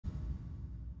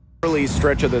Early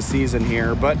stretch of the season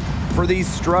here, but for these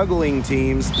struggling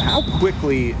teams, how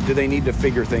quickly do they need to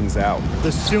figure things out?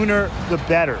 The sooner, the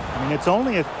better. I mean, it's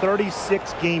only a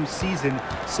 36-game season,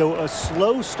 so a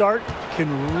slow start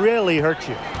can really hurt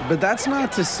you. But that's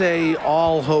not to say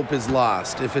all hope is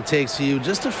lost. If it takes you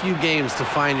just a few games to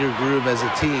find your groove as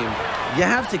a team, you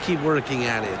have to keep working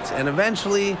at it, and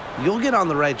eventually you'll get on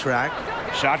the right track.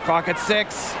 Shot clock at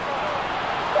 6.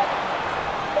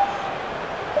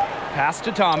 Pass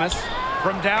to Thomas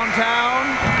from downtown.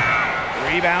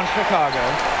 Rebound Chicago.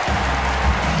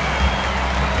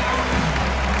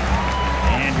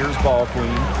 And here's ball queen.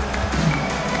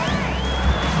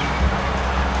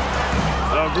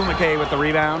 Ogumake with the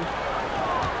rebound.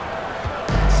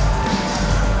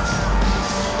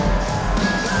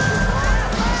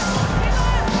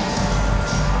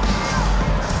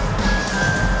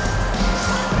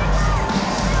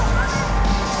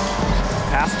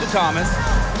 Pass to Thomas.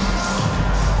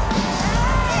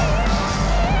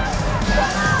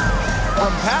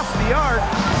 From past the arc.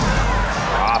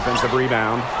 Offensive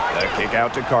rebound. The kick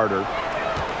out to Carter.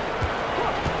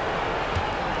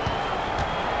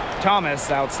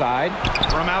 Thomas outside.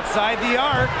 From outside the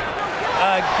arc.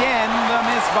 Again, the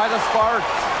miss by the Sparks.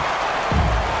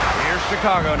 Here's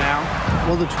Chicago now.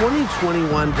 Well, the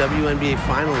 2021 WNBA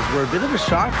Finals were a bit of a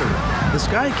shocker. The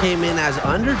Sky came in as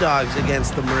underdogs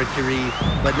against the Mercury,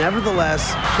 but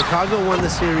nevertheless, Chicago won the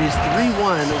series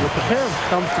 3-1 with a pair of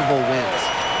comfortable wins.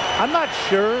 I'm not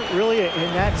sure, really,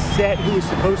 in that set who was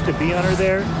supposed to be on her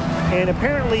there, and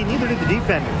apparently neither did the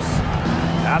defenders.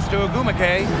 Pass to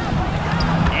Ogumake,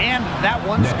 and that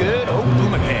one's good.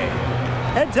 Ogumake.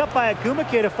 Heads up by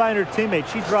Ogumake to find her teammate.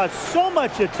 She draws so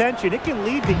much attention, it can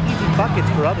lead to easy buckets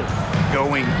for others.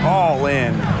 Going all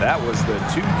in. That was the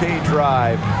 2K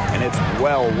drive, and it's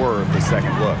well worth the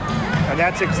second look. And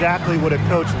that's exactly what a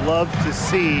coach loves to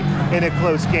see in a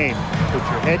close game. Put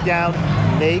your head down,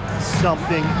 make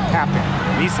something happen.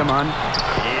 Misaman.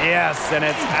 Yes, and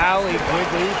it's Allie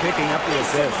Quigley picking up the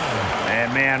assist.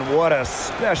 And man, what a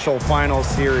special final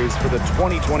series for the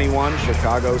 2021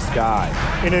 Chicago Sky.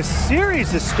 In a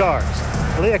series of stars,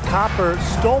 Leah Copper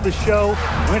stole the show,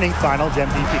 winning Finals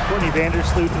MVP. Courtney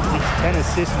Vandersloot with at least 10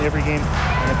 assists in every game.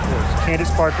 And of course,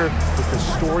 Candace Parker with the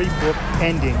storybook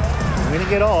ending,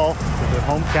 winning it all with her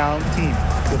hometown team.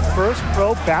 The first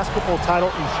pro basketball title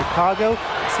in Chicago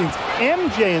since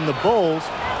MJ and the Bulls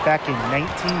back in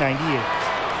 1998.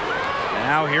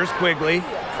 Now here's Quigley.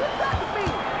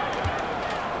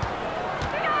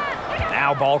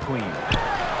 Now ball queen.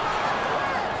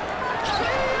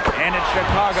 And it's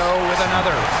Chicago with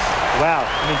another. Wow,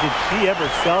 I mean, did she ever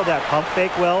sell that pump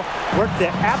fake well? Worked to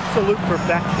absolute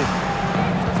perfection.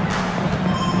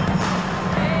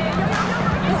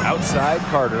 Outside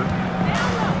Carter.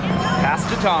 Pass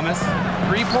to Thomas.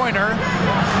 Three-pointer.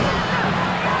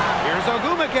 Here's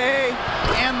Ogumake.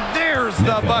 And there's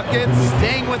the bucket.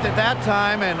 Staying with it that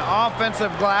time. And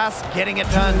offensive glass getting it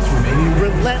done.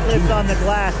 Relentless on the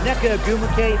glass. Nneka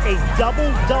Ogumake, a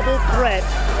double-double threat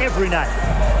every night.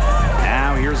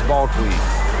 Now here's ball queen.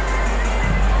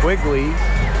 Quigley.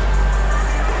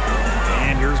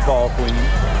 And here's ball queen.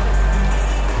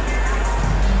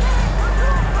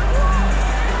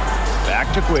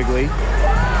 Back to Quigley.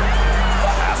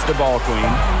 Pass to ball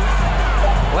queen.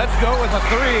 Let's go with a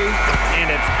three, and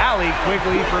it's Allie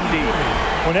Quigley from deep.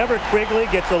 Whenever Quigley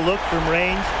gets a look from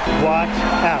range, watch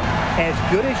out. As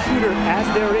good a shooter as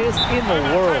there is in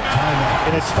the world.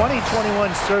 In a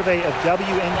 2021 survey of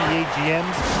WNBA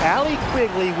GMs, Allie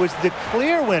Quigley was the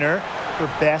clear winner for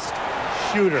best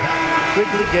shooter.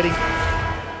 Quigley getting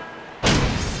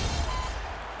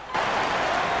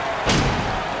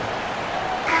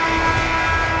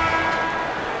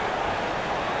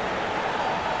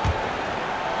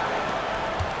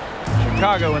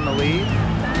Chicago in the lead.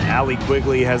 Allie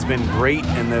Quigley has been great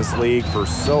in this league for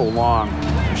so long.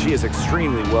 She is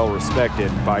extremely well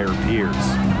respected by her peers.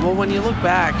 Well, when you look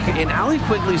back, in Allie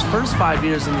Quigley's first 5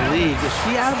 years in the league,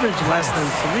 she averaged less than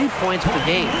 3 points per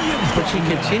game, but she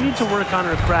continued to work on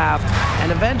her craft,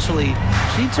 and eventually,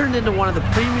 she turned into one of the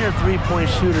premier three-point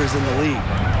shooters in the league.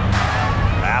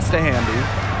 Pass to Hamby.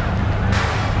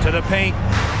 To the paint.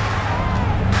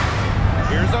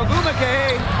 Here's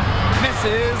Ogumake.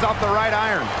 Misses off the right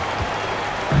iron.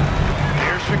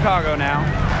 Here's Chicago now.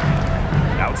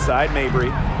 Outside Mabry.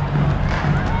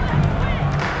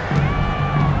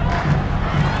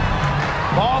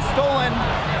 Ball stolen.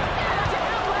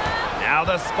 Now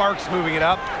the Sparks moving it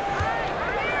up.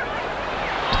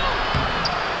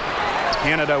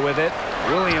 Canada with it.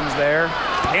 Williams there.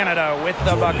 Canada with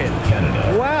the bucket.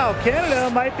 wow, Canada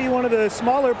might be one of the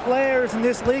smaller players in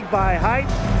this league by height.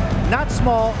 Not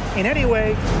small in any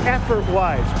way,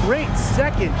 effort-wise. Great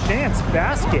second chance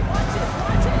basket.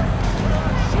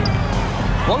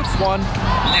 Close one.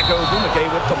 Neko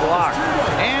Bumake with the block.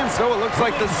 And so it looks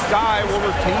like the Sky will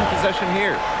retain possession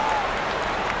here.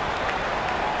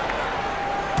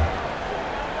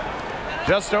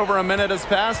 Just over a minute has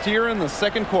passed here in the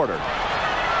second quarter.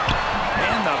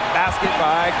 And the basket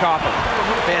by Copper.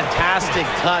 Fantastic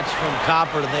touch from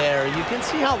Copper there. You can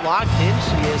see how locked in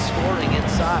she is scoring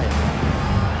inside.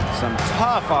 Some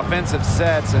tough offensive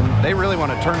sets, and they really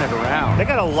want to turn it around. They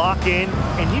got to lock in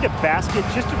and need a basket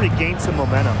just to regain some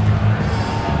momentum.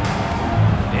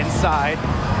 Inside.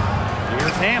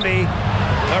 Here's Hamby.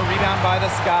 The rebound by the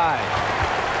Sky.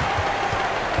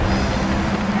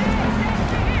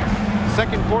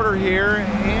 Second quarter here,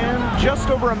 and just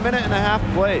over a minute and a half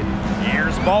played.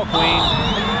 Here's Ball Queen.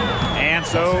 And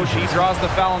so she draws the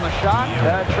foul on the shot.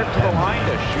 Trip to the line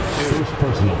to shoot two. First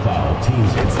personal foul,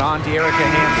 team's It's on De'Erica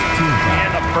Hamby.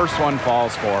 And the first one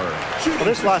falls for her. Well,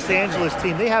 this Los Angeles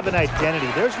team, they have an identity.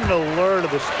 There's an allure to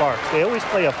the Sparks. They always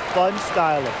play a fun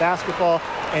style of basketball,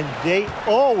 and they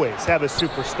always have a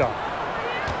superstar.